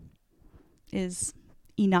is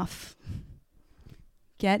enough.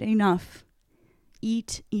 Get enough.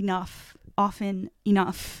 Eat enough. Often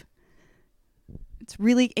enough.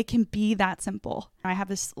 It can be that simple. I have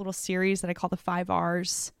this little series that I call the 5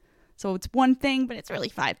 R's. So it's one thing, but it's really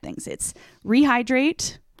 5 things. It's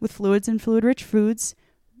rehydrate with fluids and fluid-rich foods,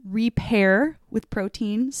 repair with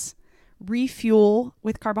proteins, refuel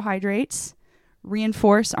with carbohydrates,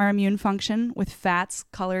 reinforce our immune function with fats,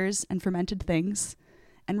 colors, and fermented things,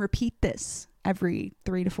 and repeat this every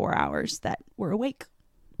 3 to 4 hours that we're awake.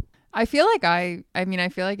 I feel like I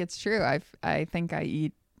feel like it's true. I think I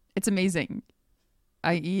eat, it's amazing.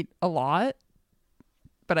 I eat a lot,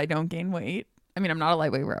 but I don't gain weight. I'm not a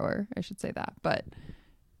lightweight rower, I should say that, but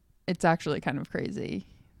it's actually kind of crazy.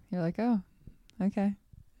 You're like, oh, okay,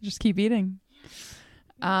 just keep eating.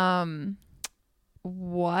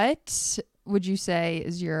 What would you say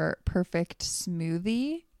is your perfect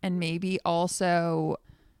smoothie, and maybe also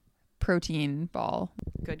protein ball?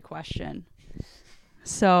 Good question.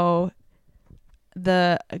 So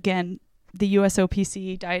the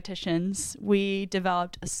USOPC dietitians, we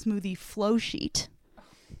developed a smoothie flow sheet,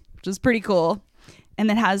 which is pretty cool. And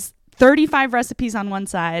it has 35 recipes on one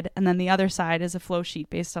side, and then the other side is a flow sheet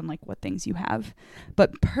based on like what things you have.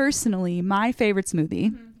 But personally, my favorite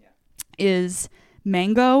smoothie is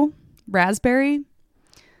mango, raspberry,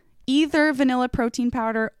 either vanilla protein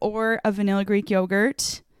powder or a vanilla Greek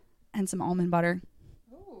yogurt, and some almond butter.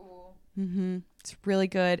 Ooh. It's really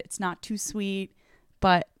good. It's not too sweet,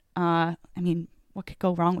 but what could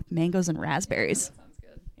go wrong with mangoes and raspberries? That sounds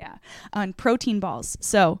good. Yeah. And protein balls.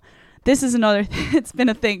 So this is another thing. It's been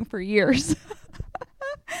a thing for years.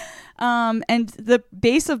 And the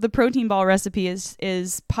base of the protein ball recipe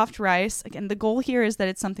is puffed rice. Again, the goal here is that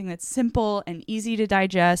it's something that's simple and easy to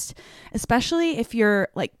digest, especially if you're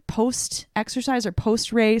like post exercise or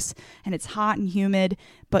post race and it's hot and humid,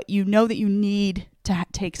 but you know that you need to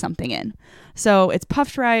take something in. So it's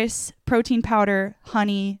puffed rice, protein powder,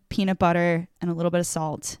 honey, peanut butter, and a little bit of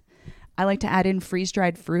salt. I like to add in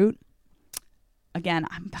freeze-dried fruit. again,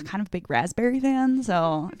 I'm kind of a big raspberry fan,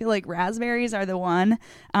 so I feel like raspberries are the one.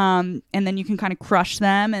 And then you can kind of crush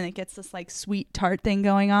them, and it gets this like sweet tart thing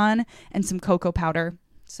going on, and some cocoa powder.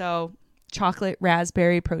 So chocolate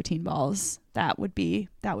raspberry protein balls. That would be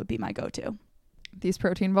my go-to. These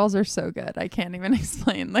protein balls are so good. I can't even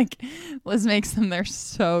explain. Like, Liz makes them. They're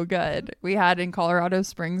so good. We had in Colorado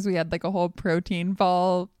Springs, we had like a whole protein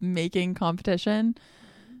ball making competition.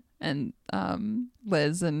 And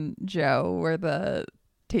Liz and Joe were the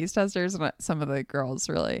taste testers. And some of the girls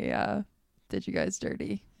really did you guys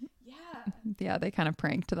dirty. Yeah, they kind of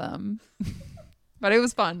pranked them. But it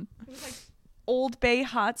was fun. It was like Old Bay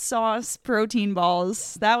hot sauce protein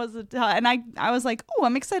balls. That was and I was like, oh,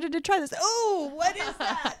 I'm excited to try this. Oh, what is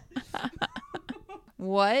that?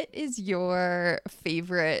 What is your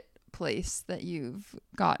favorite place that you've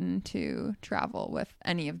gotten to travel with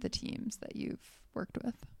any of the teams that you've worked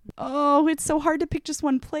with? Oh, it's so hard to pick just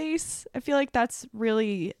one place. I feel like that's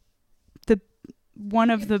really one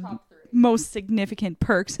of the most significant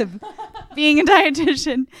perks of being a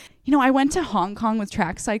dietitian. You know, I went to Hong Kong with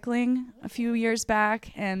track cycling a few years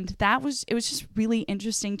back, and it was just really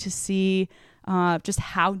interesting to see just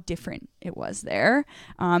how different it was there.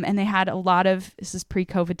 And they had this is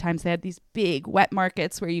pre-COVID times, they had these big wet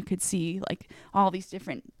markets where you could see like all these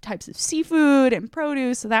different types of seafood and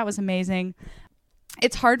produce. So that was amazing.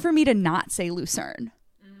 It's hard for me to not say Lucerne.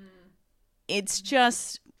 It's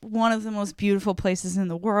just one of the most beautiful places in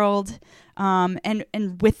the world.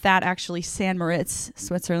 And with that, actually, San Moritz,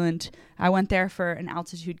 Switzerland. I went there for an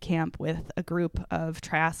altitude camp with a group of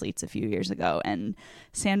triathletes a few years ago, and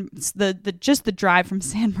the drive from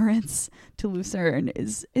San Moritz to Lucerne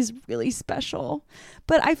is really special.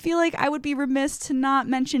 But I feel like I would be remiss to not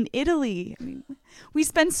mention Italy. I mean, we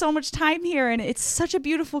spend so much time here, and it's such a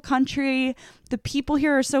beautiful country. The people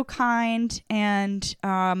here are so kind, and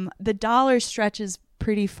the dollar stretches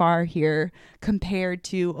pretty far here compared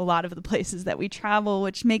to a lot of the places that we travel,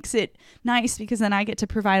 which makes it nice because then I get to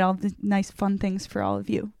provide all the nice fun things for all of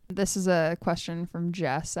you. This is a question from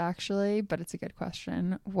Jess, actually, but it's a good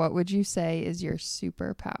question. What would you say is your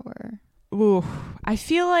superpower? Ooh, I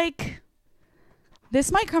feel like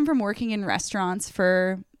this might come from working in restaurants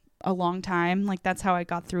for a long time. Like, that's how I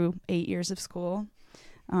got through 8 years of school.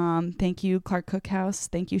 Thank you, Clark Cookhouse.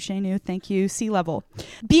 Thank you, Shanu. Thank you, Sea Level.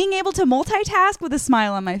 Being able to multitask with a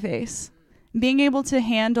smile on my face. Being able to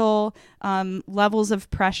handle levels of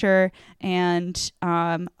pressure and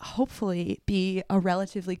hopefully be a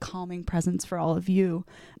relatively calming presence for all of you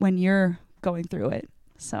when you're going through it.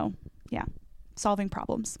 So, yeah, solving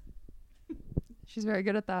problems. She's very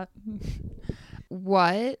good at that.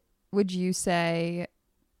 What would you say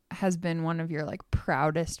has been one of your like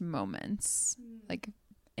proudest moments, like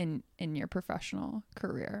in your professional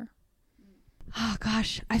career? Oh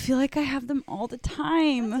gosh, I feel like I have them all the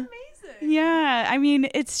time. That's amazing. Yeah, I mean,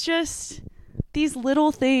 it's just these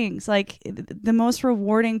little things. Like, the most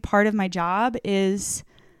rewarding part of my job is,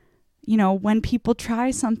 you know, when people try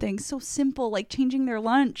something so simple like changing their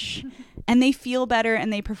lunch and they feel better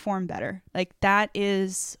and they perform better. Like, that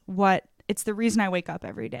is it's the reason I wake up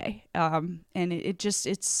every day. And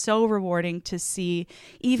it's so rewarding to see,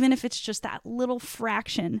 even if it's just that little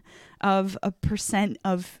fraction of a percent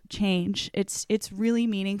of change. It's really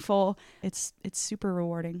meaningful. It's super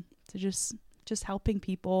rewarding to just helping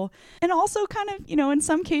people. And also kind of, you know, in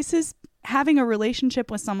some cases, having a relationship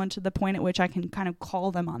with someone to the point at which I can kind of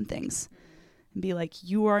call them on things and be like,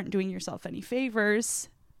 you aren't doing yourself any favors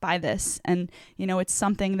by this. And, you know, it's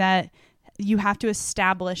something that you have to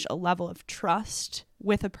establish a level of trust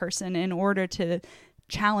with a person in order to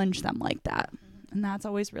challenge them like that. And that's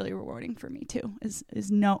always really rewarding for me too, is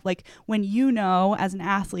like when you know as an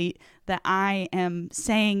athlete that I am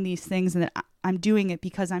saying these things and that I'm doing it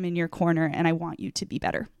because I'm in your corner and I want you to be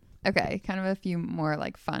better. Okay, kind of a few more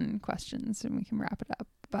like fun questions and we can wrap it up.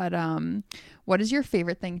 But what is your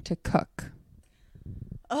favorite thing to cook?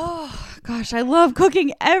 Oh gosh, I love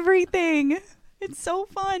cooking everything. It's so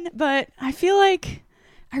fun, but I feel like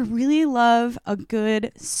I really love a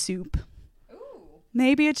good soup. Ooh.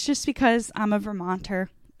 Maybe it's just because I'm a Vermonter,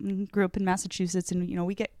 grew up in Massachusetts, and you know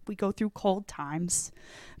we go through cold times.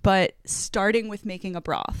 But starting with making a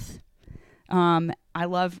broth, I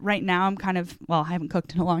love. Right now, I'm kind of I haven't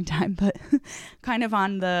cooked in a long time, but kind of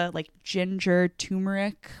on the like ginger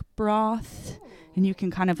turmeric broth, and you can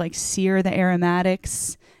kind of like sear the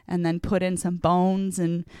aromatics and then put in some bones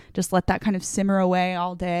and just let that kind of simmer away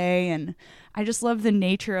all day. And I just love the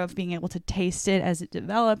nature of being able to taste it as it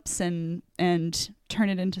develops and turn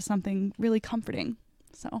it into something really comforting.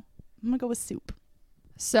 So I'm gonna go with soup.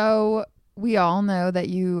 So we all know that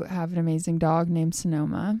you have an amazing dog named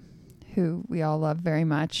Sonoma, who we all love very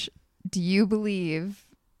much, do you believe,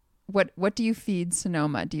 what do you feed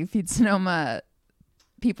Sonoma? Do you feed Sonoma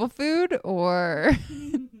people food or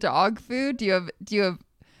dog food? Do you have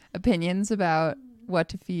opinions about what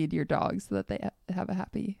to feed your dogs so that they have a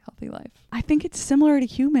happy, healthy life? I think it's similar to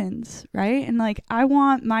humans, right? And like, I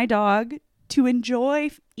want my dog to enjoy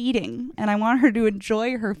eating, and I want her to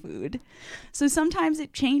enjoy her food. So sometimes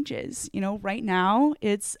it changes. You know, right now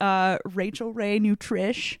it's Rachel Ray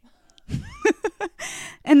Nutrish.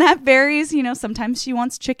 And that varies, you know, sometimes she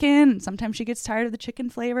wants chicken, sometimes she gets tired of the chicken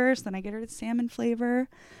flavor, so then I get her the salmon flavor.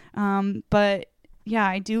 But yeah,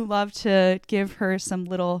 I do love to give her some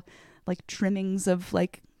little like trimmings of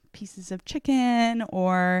like pieces of chicken,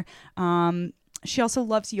 or she also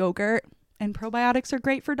loves yogurt, and probiotics are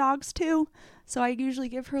great for dogs too. So I usually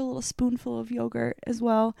give her a little spoonful of yogurt as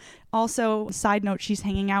well. Also, side note, she's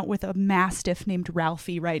hanging out with a mastiff named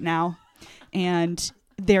Ralphie right now, and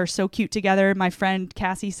they're so cute together. My friend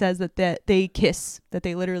Cassie says that they kiss, that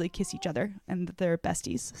they literally kiss each other, and that they're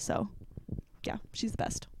besties. So yeah, she's the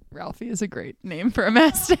best. Ralphie is a great name for a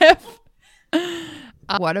mastiff.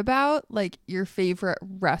 What about like your favorite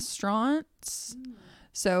restaurants?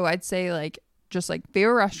 So I'd say like just like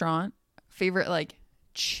favorite restaurant, favorite like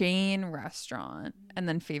chain restaurant, and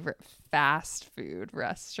then favorite fast food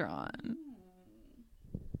restaurant.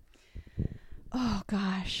 Oh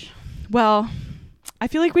gosh. Well, I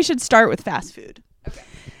feel like we should start with fast food. Okay.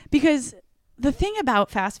 Because the thing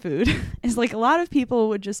about fast food is like a lot of people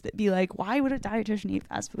would just be like, why would a dietitian eat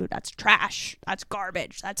fast food? That's trash. That's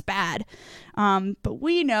garbage. That's bad. But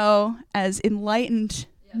we know as enlightened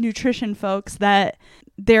nutrition folks that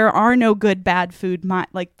there are no good, bad food.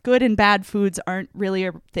 Like good and bad foods aren't really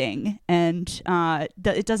a thing. And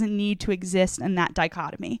it doesn't need to exist in that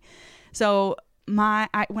dichotomy. So when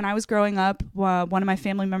I was growing up, one of my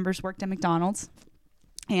family members worked at McDonald's.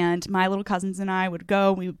 And my little cousins and I would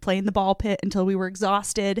go, we would play in the ball pit until we were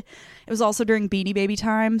exhausted. It was also during Beanie Baby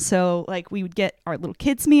time. So like we would get our little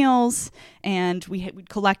kids meals, and we'd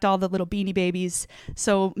collect all the little Beanie Babies.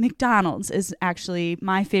 So McDonald's is actually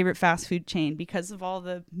my favorite fast food chain because of all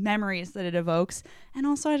the memories that it evokes. And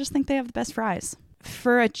also I just think they have the best fries.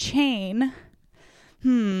 For a chain,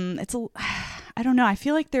 I don't know. I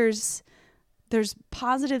feel like there's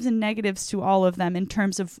positives and negatives to all of them in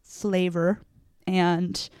terms of flavor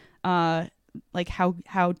and like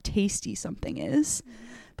how tasty something is.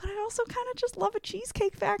 But I also kind of just love a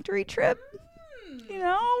Cheesecake Factory trip. You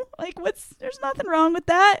know, like there's nothing wrong with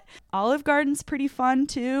that. Olive Garden's pretty fun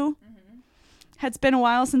too. It's been a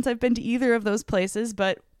while since I've been to either of those places,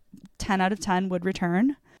 but 10 out of 10 would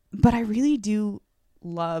return. But I really do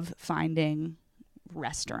love finding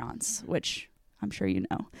restaurants, which I'm sure you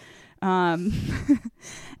know.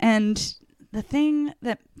 And the thing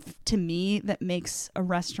that, to me, that makes a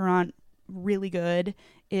restaurant really good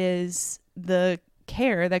is the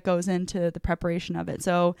care that goes into the preparation of it.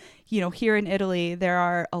 So, you know, here in Italy, there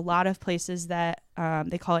are a lot of places that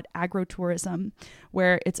they call it agrotourism,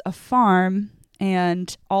 where it's a farm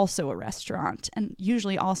and also a restaurant, and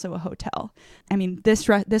usually also a hotel. I mean, this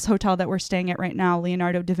hotel that we're staying at right now,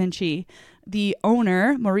 Leonardo da Vinci, the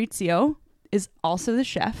owner, Maurizio, is also the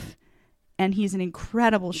chef. And he's an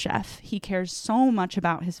incredible chef. He cares so much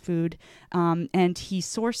about his food, and he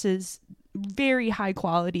sources very high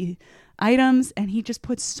quality items, and he just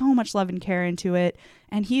puts so much love and care into it.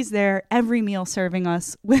 And he's there every meal serving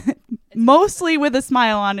us mostly with a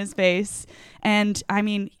smile on his face. And I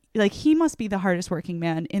mean, like, he must be the hardest working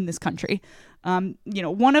man in this country. You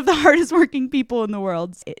know, one of the hardest working people in the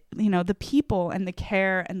world. You know, the people and the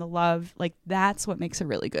care and the love, like, that's what makes a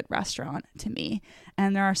really good restaurant to me.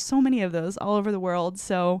 And there are so many of those all over the world.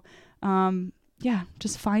 So, yeah,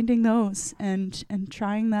 just finding those and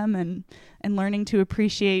trying them and learning to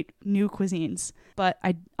appreciate new cuisines. But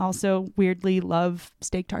I also weirdly love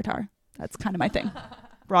steak tartare. That's kind of my thing.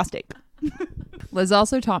 Raw steak. Liz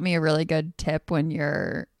also taught me a really good tip when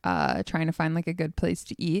you're trying to find like a good place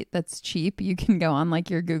to eat that's cheap. You can go on like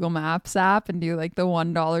your Google Maps app and do like the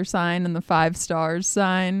 $1 sign and the 5 stars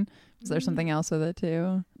sign. Is there something else with it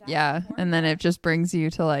too? Yeah. And then it just brings you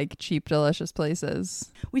to like cheap, delicious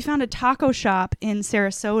places. We found a taco shop in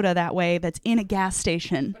Sarasota that way that's in a gas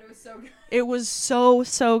station. But it was so good. It was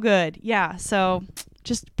so good. Yeah. So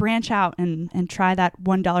just branch out and try that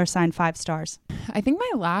 $1 sign 5 stars. I think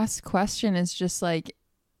my last question is just like,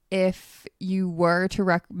 if you were to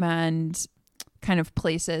recommend kind of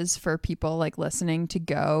places for people like listening to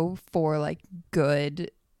go for like good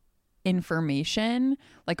information,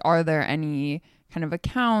 like, are there any kind of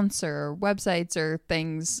accounts or websites or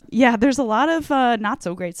things? Yeah, there's a lot of not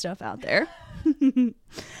so great stuff out there.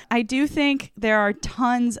 I do think there are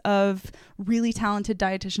tons of really talented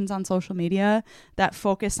dietitians on social media that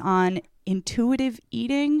focus on intuitive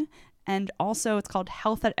eating, and also it's called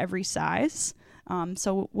Health at Every Size.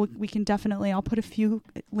 So we can definitely, I'll put a few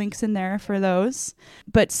links in there for those.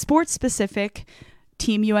 But sports specific,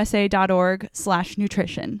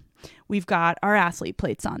 teamusa.org/nutrition. We've got our athlete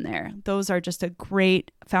plates on there. Those are just a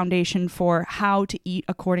great foundation for how to eat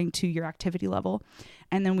according to your activity level.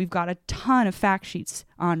 And then we've got a ton of fact sheets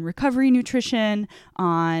on recovery nutrition,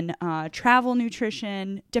 on travel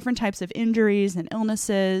nutrition, different types of injuries and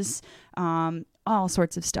illnesses, all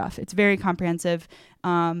sorts of stuff. It's very comprehensive,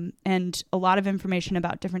 and a lot of information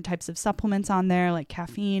about different types of supplements on there, like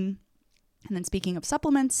caffeine. And then speaking of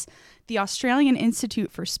supplements, the Australian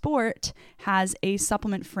Institute for Sport has a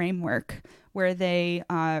supplement framework where they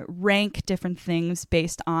rank different things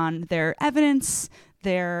based on their evidence,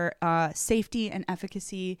 their safety and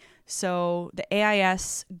efficacy. So the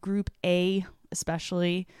AIS Group A,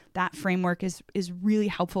 especially, that framework is really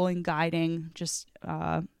helpful in guiding just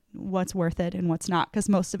what's worth it and what's not, because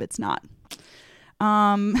most of it's not.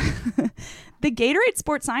 The Gatorade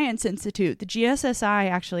Sports Science Institute, the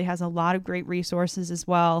GSSI, actually has a lot of great resources as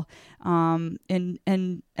well, and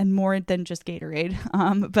more than just Gatorade,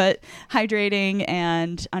 but hydrating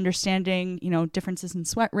and understanding, differences in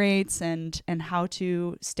sweat rates and how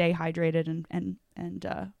to stay hydrated and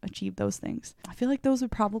achieve those things. I feel like those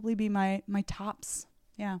would probably be my tops.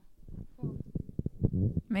 Yeah.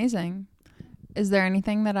 Amazing. Is there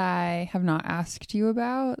anything that I have not asked you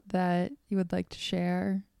about that you would like to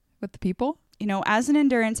share with the people? As an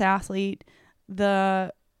endurance athlete,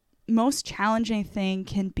 the most challenging thing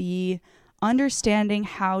can be understanding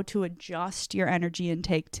how to adjust your energy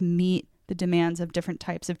intake to meet the demands of different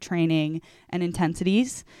types of training and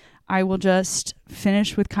intensities. I will just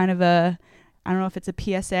finish with kind of I don't know if it's a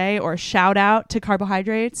PSA or a shout out to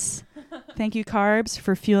carbohydrates. Thank you, carbs,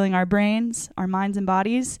 for fueling our brains, our minds and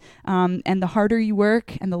bodies. And the harder you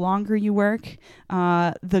work and the longer you work,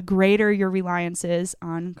 the greater your reliance is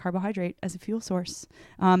on carbohydrate as a fuel source.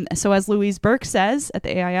 So as Louise Burke says at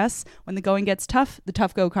the AIS, when the going gets tough, the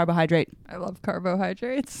tough go carbohydrate. I love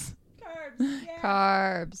carbohydrates. Carbs. Yeah.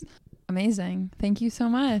 Carbs. Amazing. Thank you so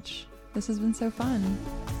much. This has been so fun.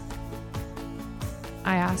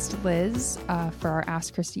 I asked Liz for our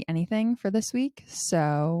Ask Christy Anything for this week.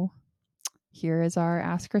 So here is our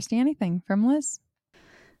Ask Christy Anything from Liz.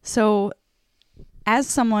 So as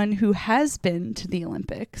someone who has been to the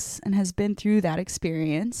Olympics and has been through that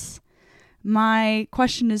experience, my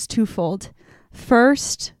question is twofold.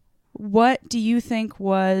 First, what do you think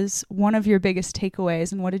was one of your biggest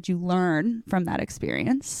takeaways, and what did you learn from that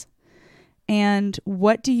experience? And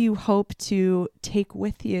what do you hope to take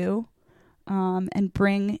with you and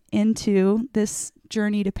bring into this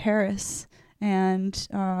journey to Paris and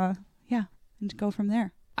go from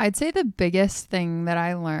there? I'd say the biggest thing that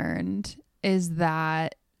I learned is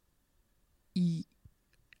that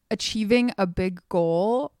achieving a big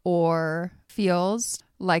goal or feels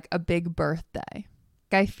like a big birthday.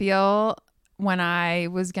 I feel when I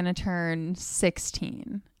was going to turn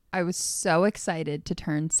 16, I was so excited to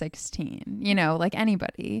turn 16, like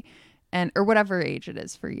anybody, or whatever age it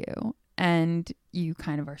is for you. And you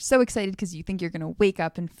kind of are so excited because you think you're going to wake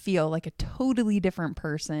up and feel like a totally different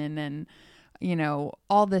person and,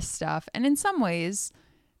 all this stuff. And in some ways,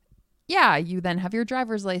 yeah, you then have your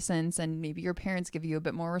driver's license and maybe your parents give you a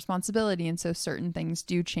bit more responsibility. And so certain things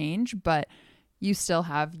do change, but you still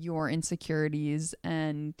have your insecurities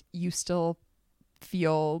and you still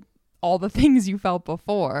feel all the things you felt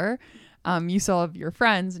before. You still have your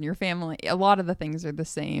friends and your family. A lot of the things are the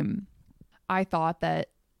same. I thought that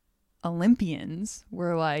Olympians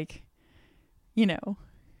were like,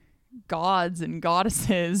 gods and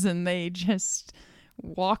goddesses, and they just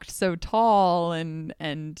walked so tall and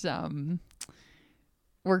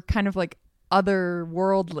were kind of like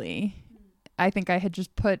otherworldly. I think I had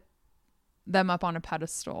just put them up on a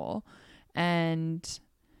pedestal, and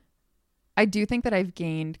I do think that I've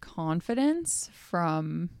gained confidence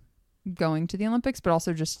from going to the Olympics, but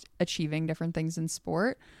also just achieving different things in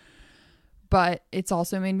sport. But it's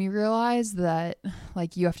also made me realize that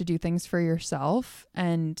you have to do things for yourself.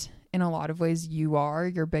 And in a lot of ways, you are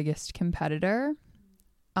your biggest competitor.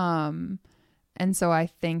 And so I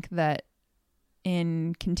think that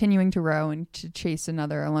in continuing to row and to chase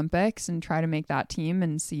another Olympics and try to make that team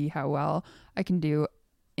and see how well I can do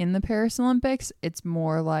in the Paris Olympics, it's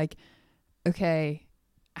more like, okay,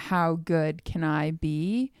 how good can I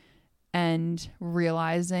be? And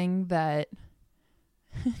realizing that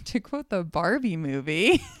to quote the Barbie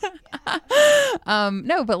movie,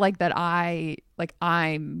 no, but like that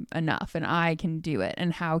I'm enough and I can do it.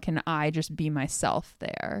 And how can I just be myself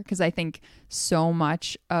there? Because I think so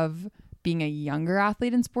much of being a younger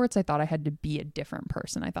athlete in sports, I thought I had to be a different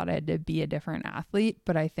person. I thought I had to be a different athlete.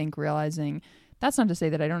 But I think realizing that's not to say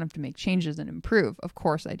that I don't have to make changes and improve. Of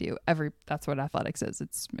course I do. That's what athletics is.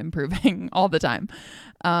 It's improving all the time.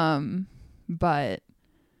 But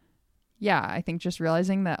yeah, I think just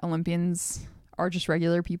realizing that Olympians are just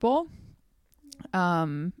regular people.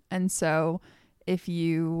 And so if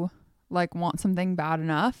you like want something bad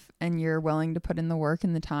enough and you're willing to put in the work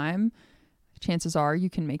and the time, chances are you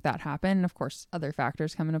can make that happen. Of course, other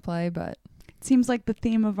factors come into play, but it seems like the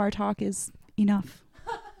theme of our talk is enough.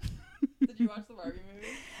 Did you watch the Barbie movie?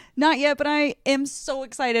 Not yet, but I am so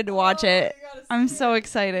excited to watch it. I'm so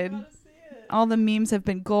excited. All the memes have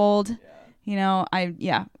been gold. Yeah. You know, I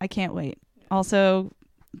can't wait. Yeah. Also,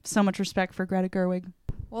 so much respect for Greta Gerwig.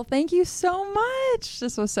 Well, thank you so much.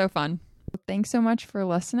 This was so fun. Thanks so much for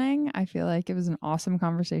listening. I feel like it was an awesome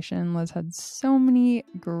conversation. Liz had so many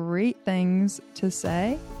great things to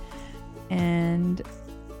say. And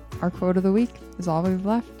our quote of the week is all we've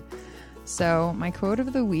left. So my quote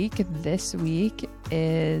of the week this week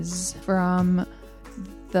is from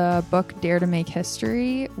the book Dare to Make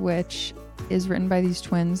History, which is written by these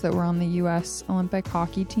twins that were on the US Olympic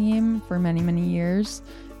hockey team for many, many years.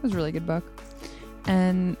 It was a really good book.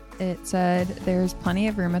 And it said, "There's plenty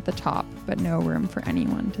of room at the top, but no room for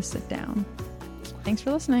anyone to sit down." Thanks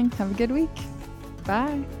for listening. Have a good week.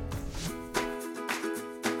 Bye.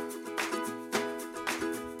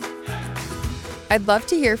 I'd love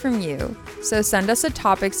to hear from you, so send us a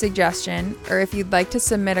topic suggestion, or if you'd like to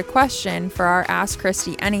submit a question for our Ask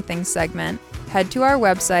Christy Anything segment, head to our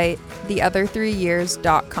website,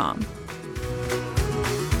 theother3years.com.